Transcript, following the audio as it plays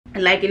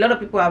Like a lot of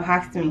people have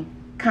asked me,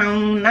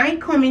 can I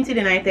come into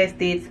the United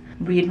States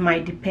with my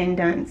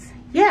dependents?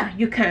 Yeah,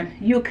 you can.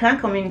 You can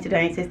come into the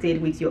United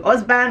States with your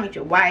husband, with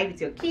your wife,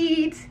 with your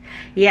kids.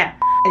 Yeah.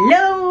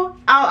 Hello,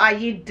 how are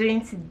you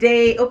doing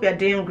today? Hope you're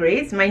doing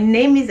great. My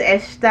name is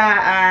Esther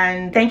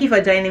and thank you for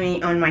joining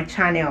me on my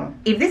channel.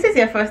 If this is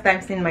your first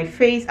time seeing my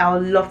face, I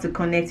would love to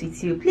connect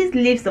with you. Please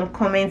leave some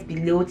comments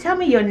below. Tell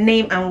me your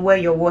name and where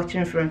you're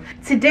watching from.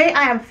 Today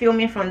I am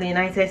filming from the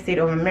United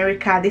States of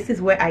America. This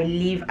is where I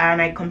live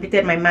and I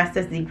completed my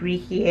master's degree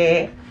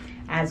here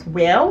as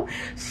well.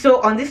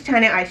 So on this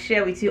channel I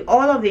share with you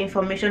all of the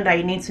information that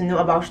you need to know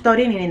about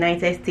studying in the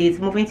United States,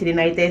 moving to the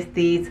United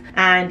States,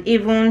 and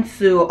even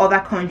to other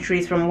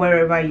countries from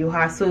wherever you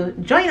are. So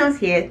join us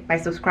here by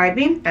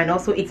subscribing and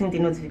also hitting the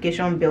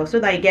notification bell so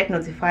that you get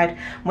notified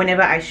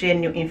whenever I share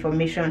new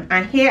information.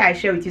 And here I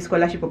share with you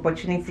scholarship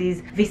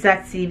opportunities,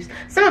 visa tips.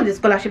 Some of the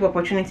scholarship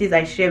opportunities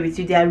I share with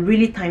you, they are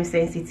really time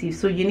sensitive,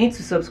 so you need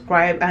to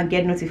subscribe and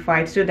get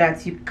notified so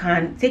that you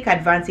can take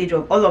advantage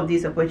of all of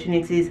these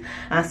opportunities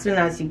as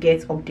soon as you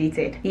get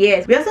updated.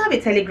 Yes, we also have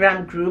a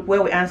Telegram group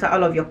where we answer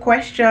all of your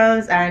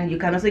questions, and you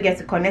can also get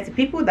to connect to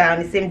people that are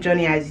on the same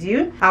journey as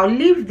you. I'll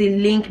leave the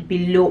link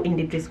below in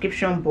the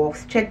description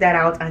box. Check that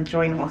out and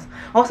join us.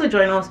 Also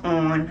join us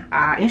on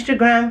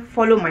Instagram.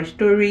 Follow my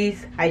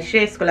stories. I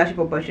share scholarship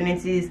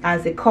opportunities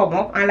as they come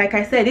up, and like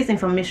I said, this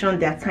information,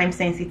 they are time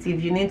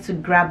sensitive. You need to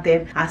grab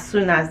them as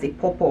soon as they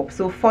pop up.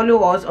 So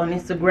follow us on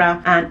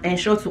Instagram and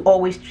ensure to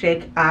always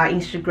check our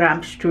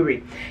Instagram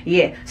story.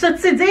 Yeah, so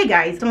today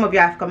guys, some of you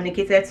have communicated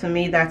to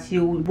me that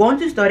you want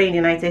to study in the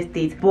United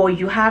States but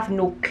you have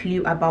no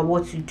clue about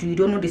what to do. You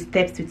don't know the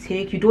steps to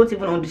take. You don't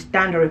even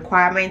understand the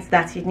requirements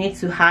that you need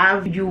to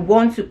have. You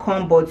want to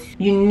come but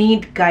you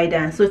need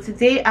guidance. So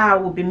today I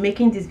will be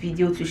making this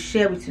video to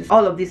share with you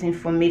all of this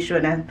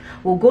information, and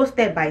we'll go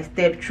step by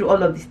step through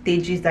all of the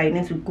stages that you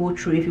need to go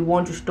through if you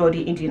want to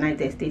study in the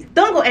United States.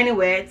 Don't go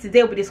anywhere.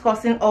 Today we'll be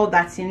discussing all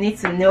that you need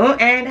to know,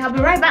 and I'll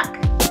be right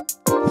back.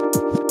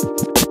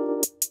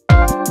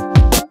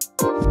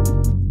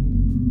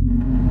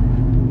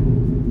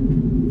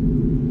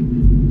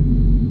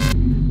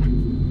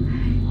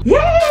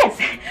 Yes,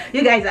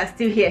 you guys are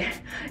still here.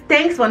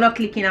 Thanks for not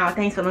clicking out.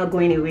 Thanks for not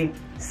going away.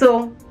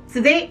 So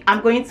today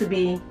I'm going to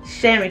be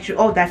sharing with you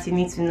all that you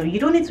need to know. You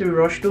don't need to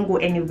rush. Don't go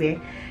anywhere.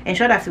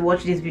 Ensure that you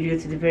watch this video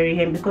to the very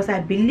end, because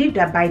I believe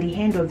that by the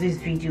end of this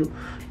video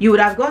you would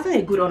have gotten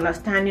a good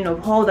understanding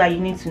of all that you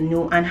need to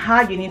know and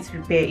how you need to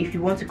prepare if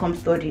you want to come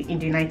study in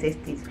the United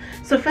States.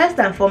 So first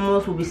and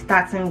foremost, we'll be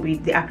starting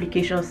with the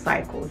application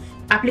cycles.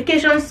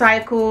 Application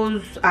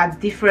cycles are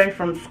different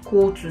from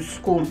school to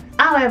school.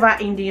 However,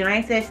 in the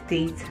United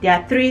States, there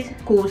are 3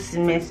 school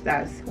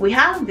semesters. We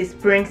have the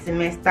spring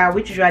semester,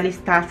 which usually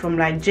starts from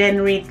like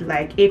January to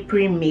like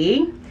April,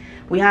 May.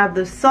 We have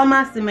the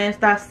summer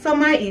semester.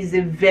 Summer is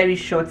a very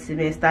short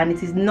semester and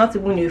it is not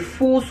even a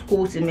full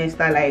school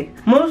semester.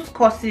 Like most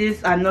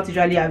courses are not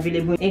usually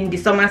available in the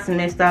summer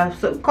semester.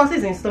 So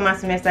courses in summer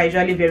semester are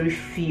usually very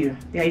few.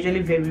 They are usually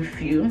very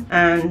few,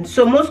 and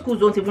so most schools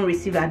don't even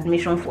receive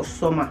admission for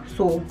summer.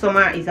 So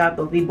summer is out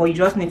of it, but you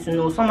just need to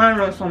know summer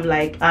runs from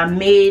like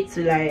May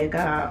to like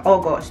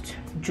August,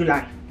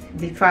 July.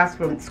 Differs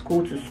from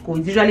school to school.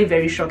 It's usually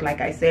very short, like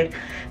I said.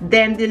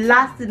 Then the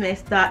last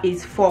semester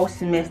is fall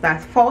semester.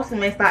 Fall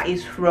semester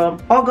is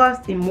from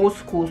August in most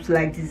schools to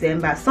like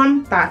December.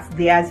 Some start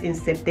theirs in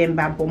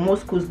September, but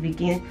most schools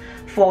begin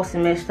fall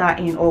semester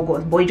in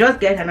August. But you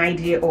just get an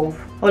idea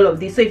of all of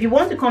this. So if you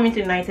want to come into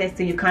the United States,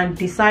 you can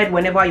decide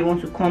whenever you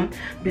want to come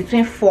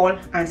between fall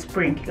and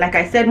spring. Like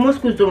I said, most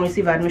schools don't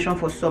receive admission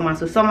for summer,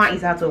 so summer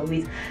is out of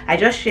it. I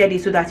just shared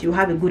it so that you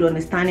have a good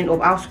understanding of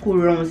how school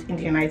runs in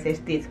the United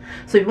States.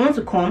 So if you want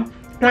to come,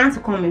 plan to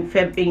come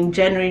in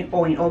January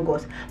or in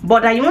August.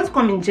 But that you want to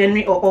come in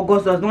January or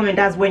August does not mean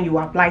that's when you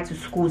apply to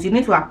schools. You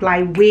need to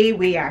apply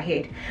way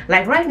ahead.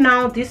 Like right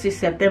now, this is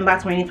September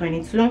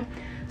 2022.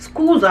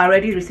 Schools are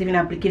already receiving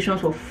applications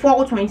for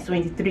fall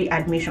 2023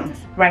 admissions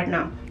right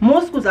now.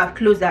 Most schools have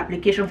closed the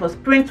application for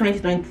spring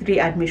 2023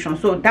 admissions,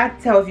 so that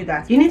tells you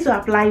that you need to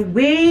apply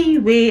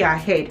way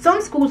ahead.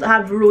 Some schools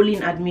have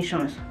rolling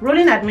admissions.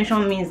 Rolling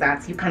admission means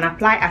that you can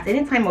apply at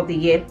any time of the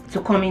year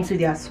to come into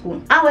their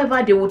school.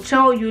 However, they will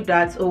tell you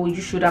that, oh,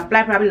 you should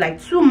apply probably like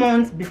 2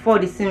 months before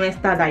the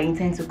semester that you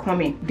intend to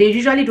come in. They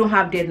usually don't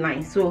have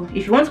deadlines, so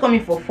if you want to come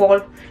in for fall,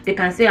 they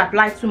can say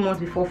apply 2 months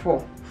before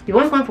fall. If you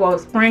want to come for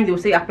spring, they will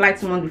say apply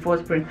 2 months before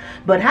spring.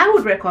 But I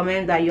would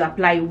recommend that you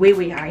apply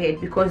way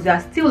ahead, because there are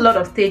still a lot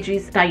of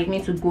stages that you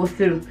need to go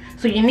through.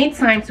 So you need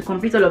time to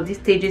complete all of these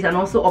stages and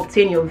also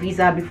obtain your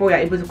visa before you're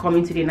able to come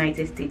into the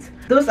United States.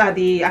 Those are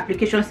the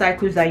application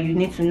cycles that you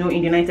need to know in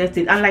the United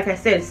States. And like I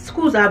said,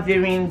 schools have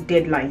varying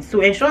deadlines.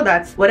 So ensure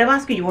that whatever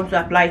school you want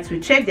to apply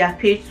to, check their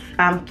page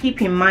and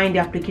keep in mind the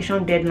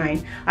application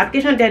deadline.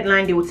 Application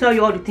deadline, they will tell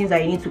you all the things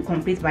that you need to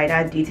complete by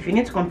that date. If you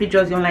need to complete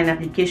just the online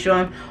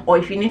application, or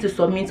if you need to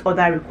submit submit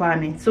other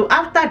requirements. So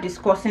after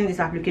discussing this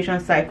application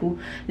cycle,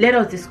 let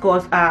us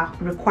discuss our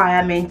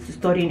requirements to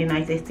study in the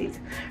United States.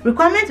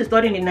 Requirements to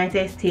study in the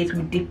United States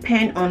will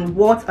depend on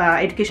what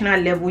educational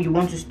level you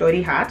want to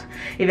study at.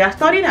 If you are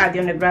studying at the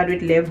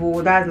undergraduate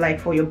level, that's like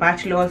for your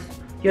bachelor's,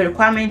 your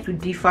requirements will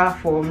differ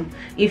from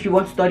if you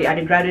want to study at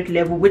the graduate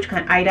level, which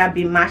can either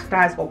be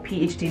master's or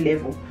PhD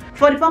level.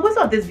 For the purpose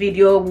of this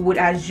video, we would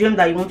assume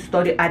that you want to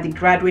study at the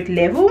graduate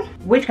level,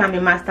 which can be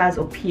master's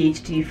or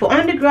PhD. For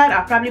undergrad,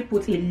 I'll probably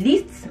put a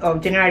list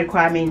of general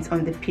requirements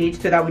on the page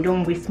so that we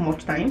don't waste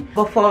much time.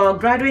 But for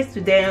graduate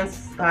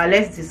students,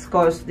 let's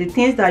discuss the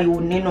things that you will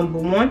need. Number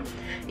one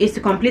is to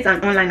complete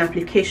an online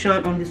application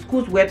on the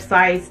school's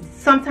website.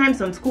 Sometimes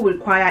some schools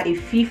require a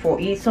fee for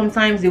it.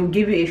 Sometimes they will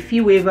give you a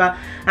fee waiver,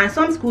 and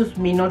some schools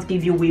may not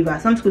give you waiver.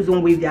 Some schools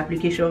don't waive the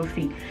application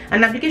fee.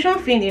 An application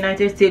fee in the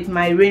United States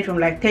might range from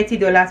like $30,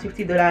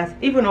 $50,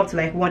 even up to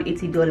like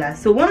 $180.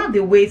 So one of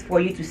the ways for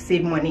you to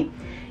save money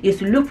is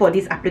to look for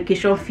these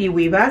application fee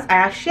waivers. I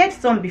have shared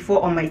some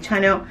before on my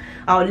channel.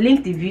 I'll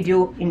link the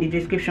video in the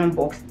description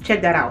box.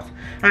 Check that out.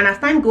 And as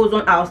time goes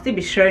on, I'll still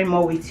be sharing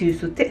more with you,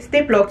 so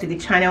stay plugged to the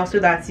channel so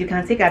that you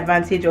can take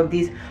advantage of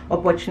these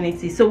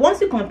opportunities. So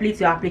once you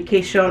complete your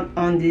application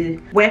on the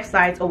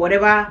website or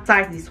whatever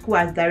site the school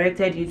has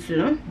directed you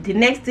to, the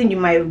next thing you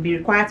might be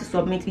required to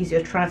submit is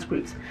your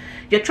transcript.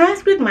 Your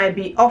transcript might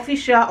be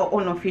official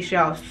or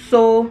unofficial.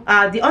 So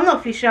the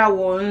unofficial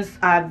ones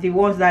are the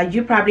ones that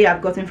you probably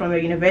have gotten from your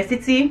university.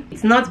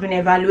 It's not been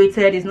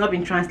evaluated, it's not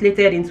been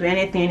translated into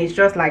anything, it's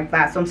just like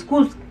that. Some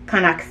schools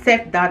can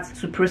accept that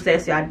to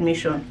process your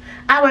admission.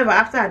 However,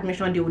 after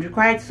admission, they would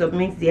require you to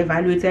submit the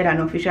evaluated and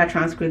official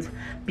transcript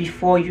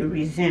before you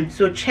resume.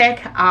 So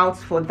check out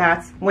for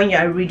that when you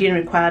are reading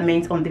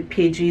requirements on the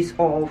pages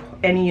of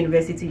any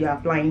university you're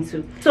applying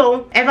to.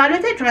 So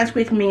evaluated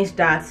transcript means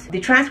that the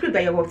transcript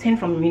that you've obtained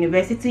from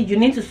university, you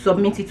need to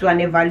submit it to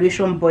an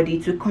evaluation body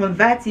to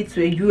convert it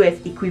to a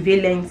US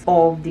equivalent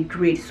of the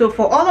grade. So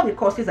for all of the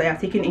courses that you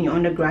have taken in your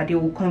undergrad, they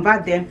will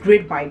convert them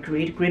grade by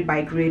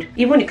grade.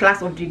 Even the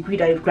class of degree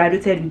that you've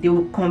graduated with, they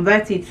will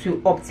convert it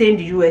to obtain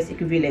the US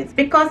equivalent.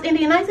 Because in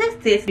the United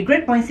States, the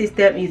grade point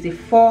system is a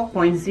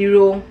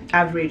 4.0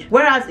 average,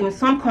 whereas in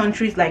some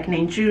countries like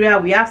Nigeria,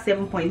 we have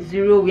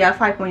 7.0, we have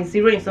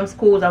 5.0 in some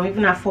schools, and we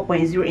even have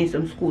 4.0 in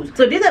some schools.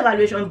 So these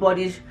evaluation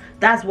bodies,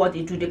 that's what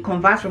they do. They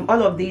convert from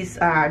all of these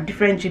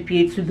different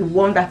GPA to the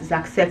one that is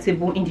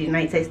acceptable in the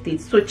United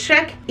States. So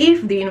check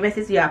if the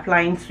university you're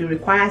applying to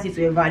requires you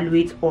to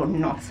evaluate or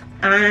not.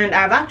 And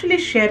I've actually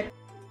shared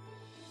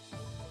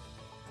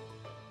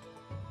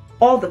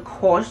all the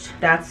costs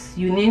that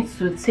you need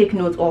to take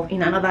note of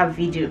in another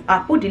video.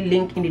 I'll put the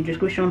link in the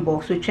description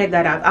box, so check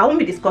that out. I won't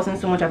be discussing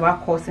so much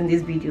about costs in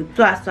this video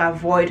so as to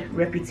avoid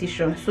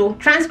repetition. So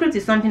transcript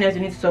is something else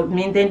you need to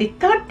submit. Then the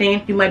third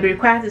thing you might be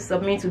required to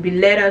submit will be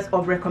letters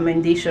of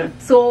recommendation.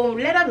 So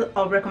letters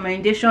of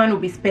recommendation will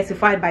be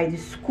specified by the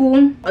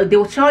school. They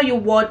will tell you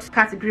what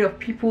category of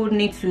people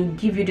need to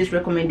give you these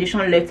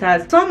recommendation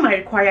letters. Some might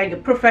require your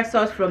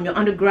professors from your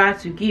undergrad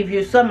to give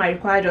you, some might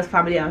require just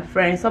family and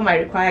friends, some might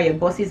require your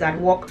bosses at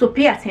work. So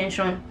pay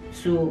attention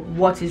to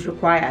what is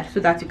required so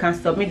that you can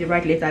submit the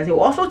right letters. They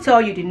will also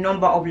tell you the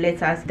number of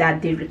letters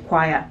that they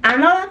require.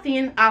 Another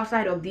thing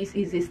outside of this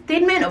is a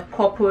statement of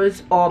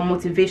purpose or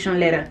motivation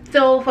letter.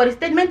 So for the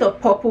statement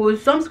of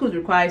purpose, some schools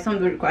require it, some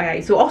don't require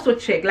it. So also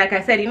check. Like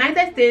I said, in the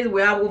United States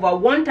we have over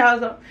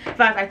 1,000, in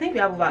fact I think we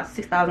have over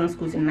 6,000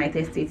 schools in the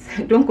United States.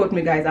 Don't quote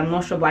me guys, I'm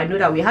not sure, but I know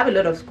that we have a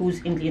lot of schools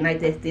in the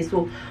United States,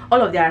 so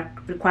all of their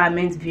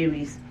requirements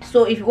varies.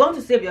 So if you want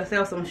to save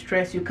yourself some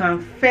stress, you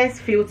can first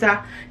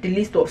filter the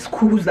list of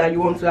schools that you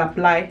want to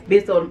apply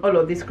based on all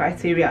of these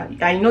criteria.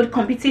 I know the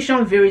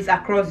competition varies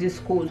across these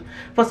schools.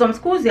 For some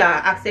schools their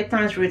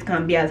acceptance rate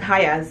can be as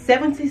high as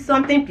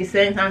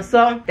 70-something%, and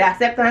some the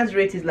acceptance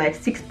rate is like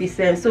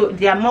 6%, so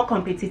they are more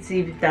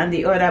competitive than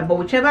the other. But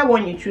whichever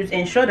one you choose,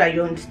 ensure that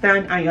you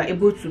understand and you are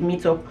able to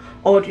meet up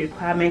all the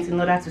requirements in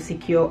order to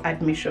secure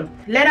admission.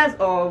 Letters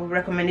of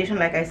recommendation,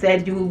 like I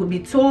said, you will be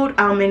told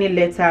how many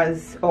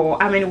letters or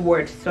how many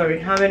words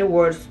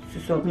to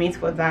submit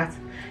for that.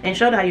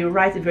 Ensure that you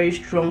write a very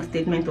strong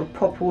statement of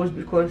purpose,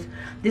 because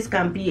this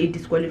can be a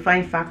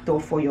disqualifying factor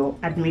for your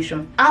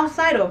admission.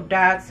 Outside of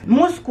that,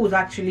 most schools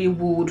actually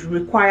would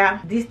require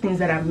these things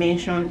that I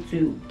mentioned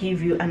to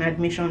give you an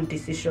admission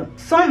decision.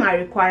 Some might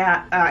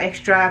require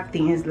extra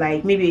things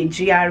like maybe a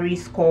GRE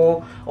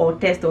score or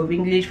test of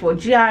English. For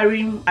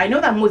GRE, I know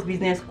that most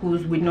business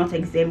schools will not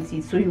exempt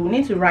it, so you will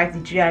need to write the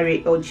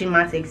GRE or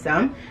GMAT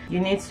exam.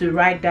 You need to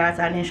write that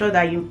and ensure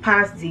that you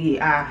pass the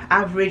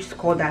average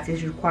score that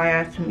is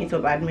required to meet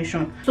up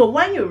admission. So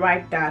when you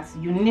write that,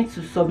 you need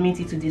to submit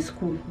it to the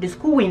school. The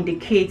school will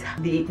indicate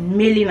the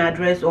mailing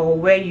address or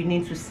where you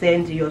need to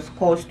send your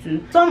scores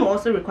to. Some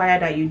also require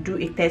that you do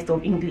a test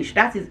of English.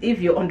 That is if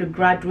your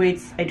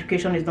undergraduate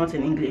education is not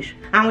in English.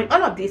 And with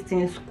all of these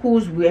things,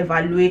 schools will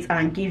evaluate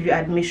and give you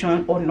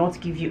admission or not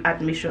give you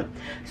admission.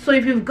 So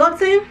if you've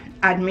gotten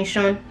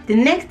admission, the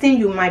next thing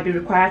you might be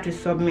required to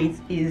submit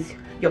is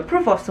your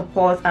proof of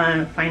support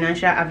and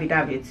financial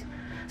affidavit.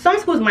 Some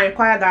schools might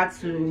require that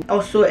to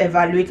also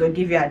evaluate or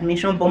give you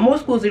admission, but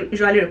most schools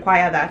usually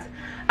require that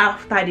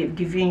after they've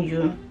given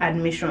you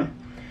admission.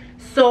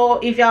 So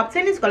if you're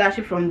obtaining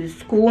scholarship from the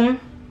school,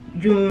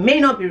 you may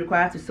not be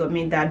required to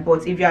submit that,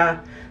 but if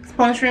you're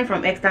sponsoring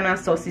from external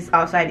sources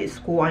outside the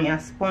school and you're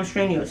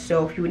sponsoring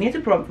yourself, you will need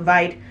to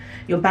provide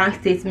your bank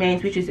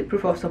statement, which is a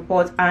proof of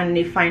support, and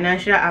a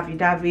financial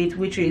affidavit,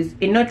 which is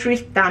a notary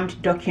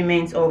stamped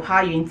document of how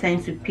you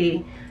intend to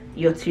pay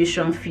your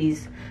tuition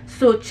fees.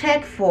 So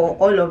check for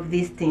all of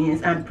these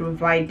things and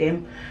provide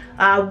them.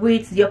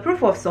 With your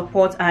proof of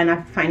support and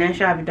a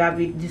financial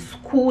affidavit, the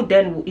school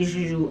then will issue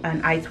you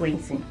an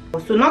I-20.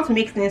 So not to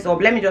mix things up,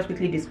 let me just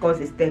quickly discuss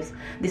the steps.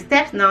 The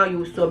steps now: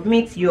 you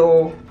submit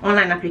your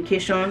online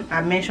application.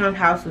 I mentioned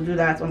how to do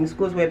that on the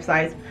school's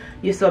website.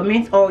 You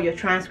submit all your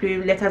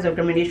transcript, letters of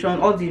recommendation,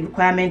 all the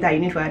requirements that you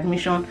need for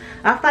admission.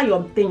 After you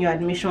obtain your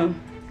admission,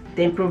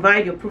 then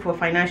provide your proof of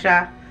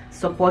financial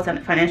support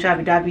and financial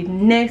affidavit.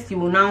 Next, you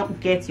will now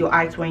get your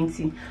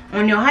I-20.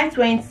 On your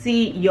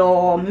I-20,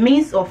 your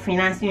means of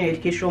financing your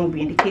education will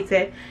be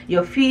indicated.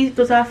 Your fees,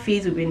 total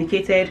fees, will be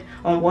indicated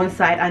on one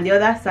side, and the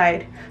other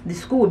side, the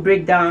school will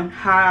break down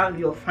how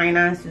your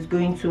finance is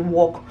going to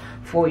work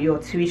for your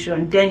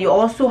tuition. Then you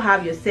also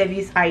have your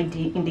service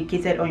ID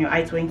indicated on your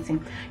I-20.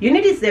 You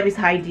need this service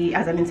ID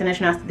as an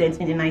international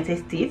student in the United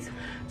States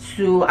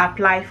to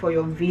apply for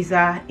your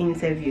visa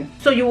interview.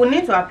 So you will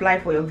need to apply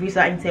for your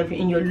visa interview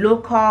in your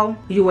local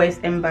US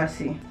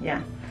embassy.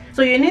 Yeah,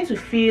 so you need to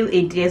fill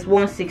a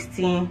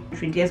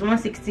DS-160.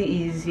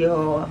 DS-160 is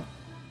your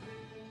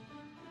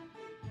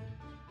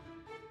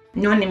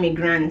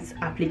non-immigrant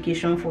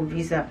application for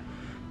visa.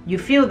 You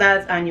fill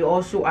that and you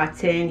also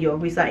attend your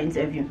visa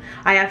interview.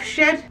 I have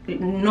shared a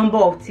number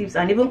of tips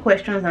and even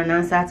questions and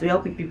answers to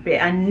help you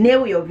prepare and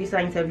nail your visa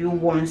interview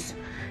once,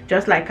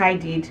 just like I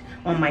did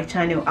on my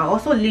channel. I'll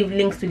also leave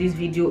links to this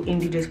video in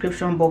the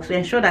description box to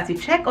ensure that you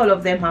check all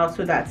of them out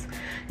so that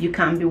you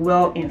can be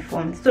well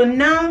informed. So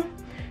now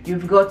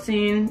you've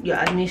gotten your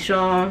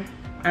admission,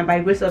 and by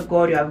the grace of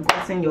God you have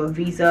gotten your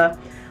visa.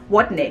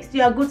 What next?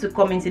 You are good to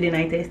come into the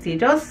United States.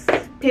 Just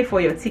pay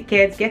for your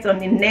tickets, get on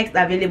the next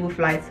available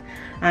flight,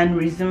 and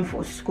resume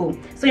for school.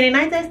 So in the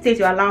United States,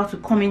 you're allowed to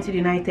come into the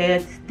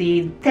United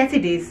States 30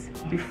 days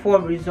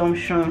before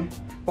resumption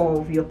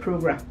of your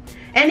program.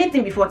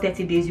 Anything before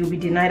 30 days, you'll be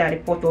denied at the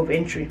port of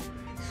entry.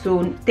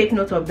 So take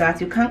note of that.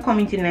 You can't come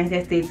into the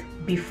United States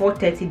before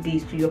 30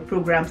 days to your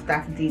program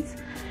start date.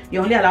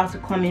 You're only allowed to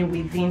come in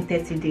within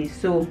 30 days.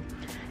 So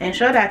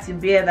ensure that you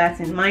bear that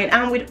in mind.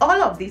 And with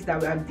all of this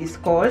that we have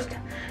discussed,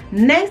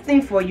 next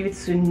thing for you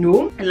to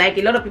know, like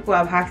a lot of people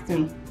have asked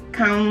me,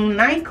 can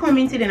I come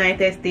into the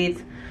United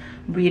States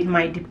with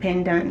my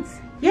dependents?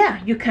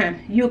 Yeah, you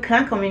can. You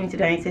can come into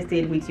the United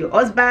States with your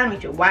husband,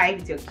 with your wife,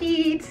 with your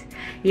kids.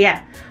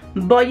 Yeah,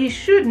 but you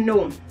should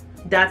know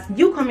that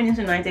you coming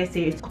into the United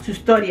States to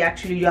study,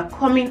 actually you are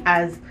coming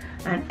as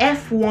an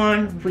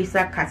F1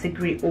 visa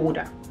category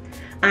holder,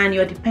 and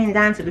your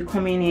dependents will be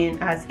coming in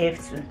as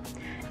F2.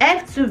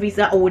 F2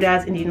 visa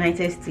holders in the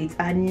United States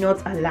are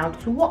not allowed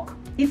to work.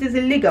 It is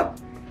illegal.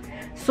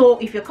 So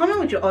if you're coming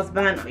with your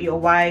husband, your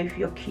wife,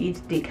 your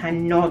kids, they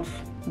cannot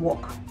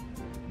work.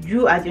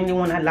 You are the only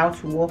one allowed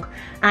to work,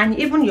 and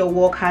even your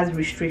work has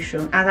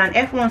restriction. As an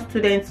F1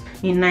 student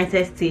in the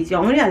United States,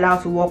 you're only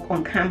allowed to work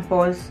on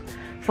campus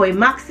for a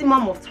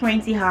maximum of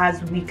 20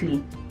 hours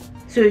weekly.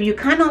 So you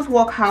cannot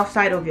work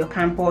outside of your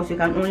campus, you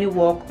can only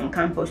work on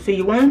campus. So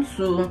you want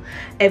to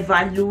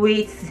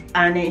evaluate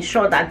and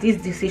ensure that this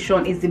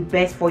decision is the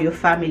best for your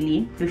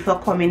family before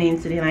coming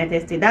into the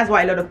United States. That's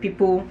why a lot of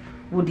people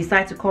will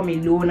decide to come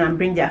alone and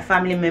bring their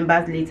family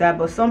members later,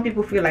 but some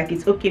people feel like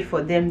it's okay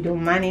for them, they'll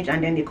manage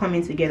and then they come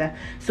in together.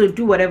 So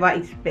do whatever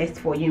is best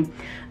for you.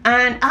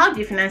 And how do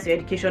you finance your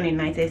education in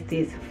the United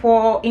States?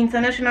 For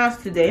international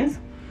students,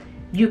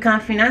 you can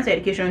finance your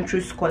education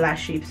through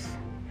scholarships.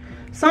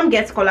 Some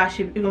get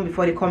scholarship even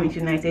before they come into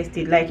the United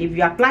States. Like if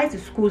you apply to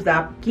schools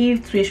that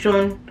give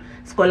tuition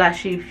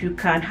scholarships, you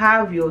can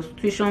have your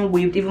tuition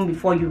waived even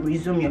before you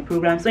resume your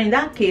program. So in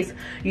that case,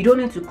 you don't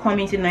need to come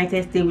into the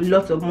United States with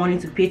lots of money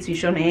to pay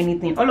tuition or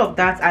anything. All of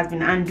that has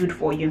been handled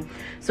for you.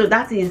 So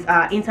that is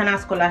internal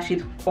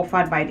scholarships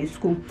offered by the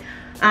school.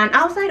 And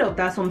outside of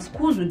that, some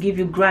schools will give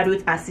you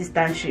graduate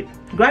assistantship.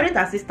 Graduate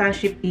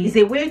assistantship is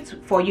a way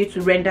for you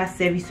to render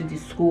service to the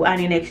school,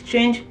 and in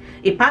exchange,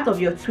 a part of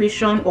your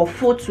tuition or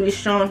full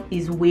tuition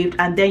is waived,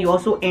 and then you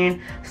also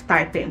earn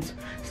stipends.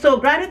 So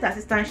graduate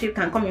assistantship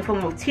can come in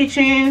form of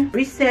teaching,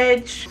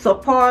 research,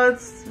 support,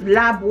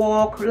 lab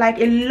work, like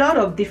a lot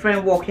of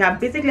different work. You are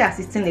basically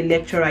assisting a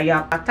lecturer, you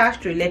are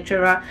attached to a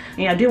lecturer, and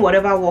you are doing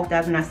whatever work that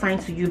has been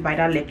assigned to you by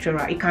that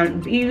lecturer. It can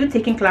be you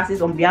taking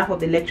classes on behalf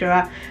of the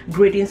lecturer,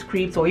 grading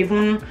scripts, or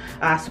even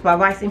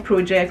supervising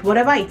projects.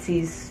 Whatever it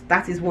is,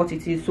 that is what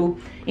it is. So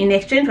in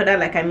exchange for that,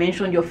 like I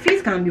mentioned, your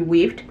fees can be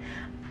waived.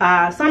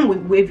 Some will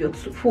waive your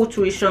full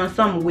tuition,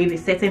 some will waive a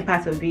certain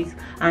part of it,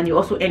 and you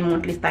also earn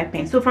monthly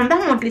stipends. So from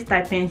that monthly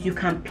stipends, you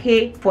can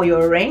pay for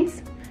your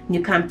rent,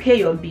 you can pay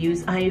your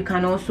bills, and you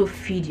can also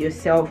feed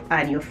yourself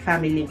and your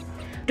family.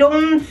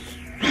 Don't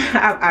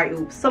I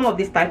hope some of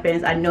these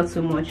stipends are not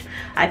so much.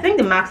 I think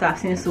the max I've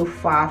seen so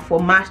far for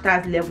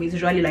master's level is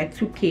usually like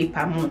 $2,000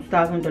 per month,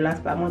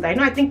 $1,000 per month.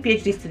 I think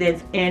PhD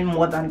students earn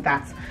more than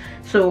that,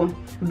 so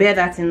bear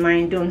that in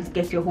mind. Don't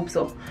get your hopes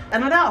up.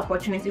 Another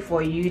opportunity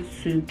for you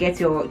to get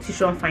your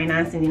tuition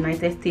finance in the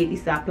United States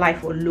is to apply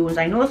for loans.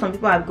 I know some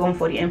people have gone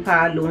for the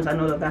Empire loans and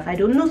all of that. I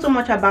don't know so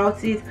much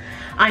about it.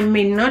 I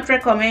may not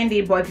recommend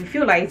it, but if you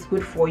feel like it's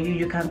good for you,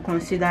 you can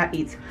consider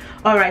it.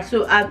 All right,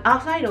 so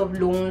outside of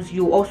loans,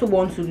 you also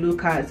want to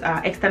look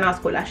at external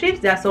scholarships.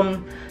 There are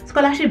some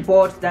scholarship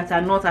boards that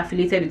are not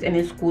affiliated with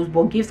any schools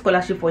but give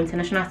scholarship for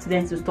international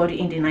students to study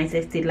in the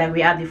United States. Like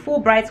we have the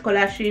Fulbright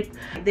scholarship.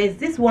 There's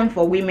this one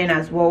for women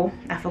as well.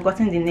 I've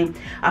forgotten the name.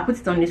 I'll put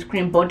it on the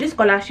screen. But this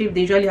scholarship,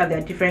 they usually have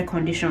their different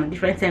conditions,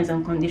 different terms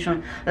and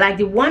conditions. Like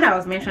the one I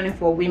was mentioning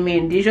for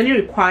women, they usually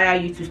require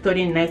you to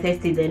study in the United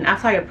States, and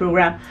after your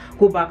program,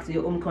 go back to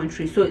your home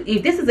country. So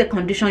if this is a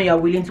condition you are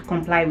willing to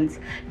comply with,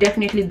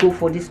 definitely go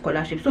for this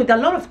scholarship. So there are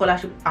a lot of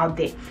scholarships out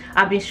there.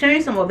 I've been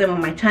sharing some of them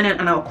on my channel,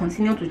 and I'll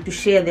continue to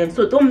share them.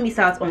 So don't miss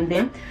out on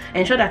them.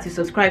 Ensure that you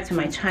subscribe to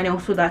my channel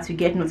so that you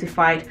get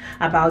notified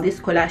about these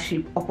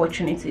scholarship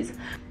opportunities.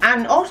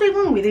 And also,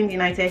 even within the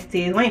United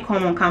States, when you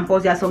come on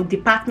campus, there are some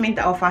departments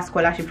that offer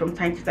scholarship from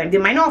time to time. They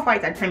might not offer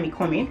it at the time you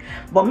come in,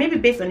 but maybe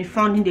based on the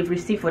funding they've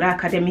received for that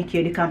academic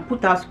year, they can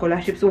put out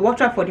scholarships. So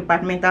watch out for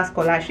departmental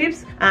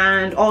scholarships,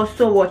 and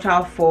also watch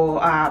out for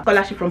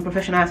scholarship from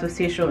professional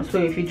associations.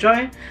 So if you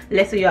join,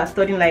 let's say you are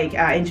studying like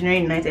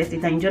engineering in the United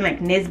States, and you join like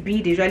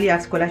NSB, they usually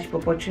have scholarship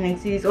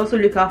opportunities. Also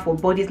look out for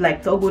bodies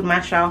like Thurgood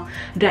Marshall.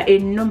 There are a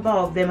number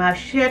of them. I've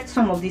shared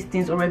some of these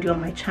things already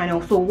on my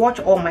channel, so watch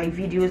all my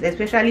videos,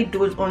 especially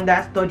those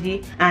under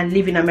study and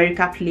live in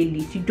America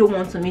playlist. You don't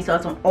want to miss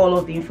out on all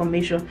of the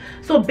information.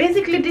 So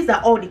basically, these are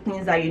all the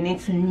things that you need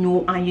to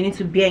know and you need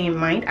to bear in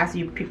mind as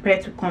you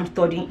prepare to come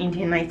study in the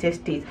United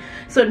States.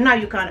 So now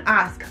you can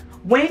ask,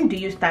 when do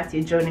you start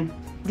your journey?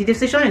 The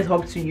decision is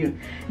up to you.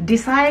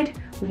 Decide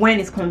when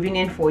it's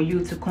convenient for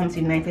you to come to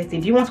the United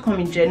States. Do you want to come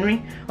in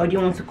January or do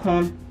you want to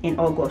come in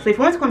August? So if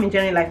you want to come in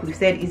January, like we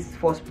said, is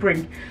for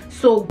spring.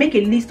 So make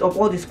a list of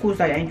all the schools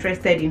that you're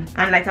interested in,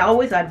 and like I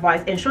always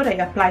advise, ensure that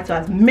you apply to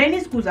as many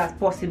schools as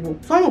possible.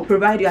 Some will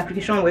provide you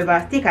application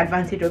waivers. Take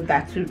advantage of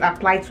that to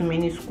apply to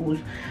many schools,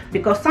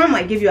 because some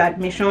might give you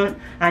admission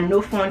and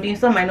no funding,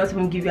 some might not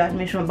even give you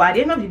admission, but at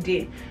the end of the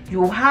day,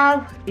 you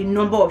have a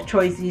number of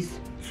choices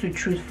to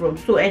choose from.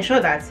 So ensure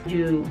that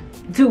you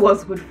do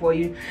what's good for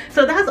you.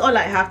 So that's all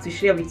I have to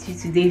share with you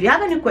today. If you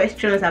have any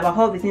questions about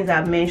all the things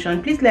I've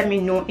mentioned, please let me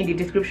know in the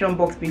description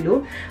box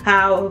below,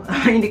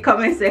 in the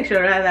comment section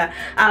rather.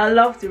 I'd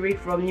love to read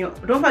from you.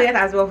 Don't forget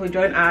as well to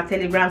join our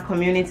Telegram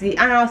community,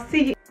 and I'll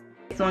see you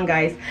next one,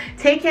 guys.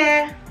 Take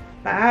care.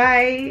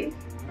 Bye.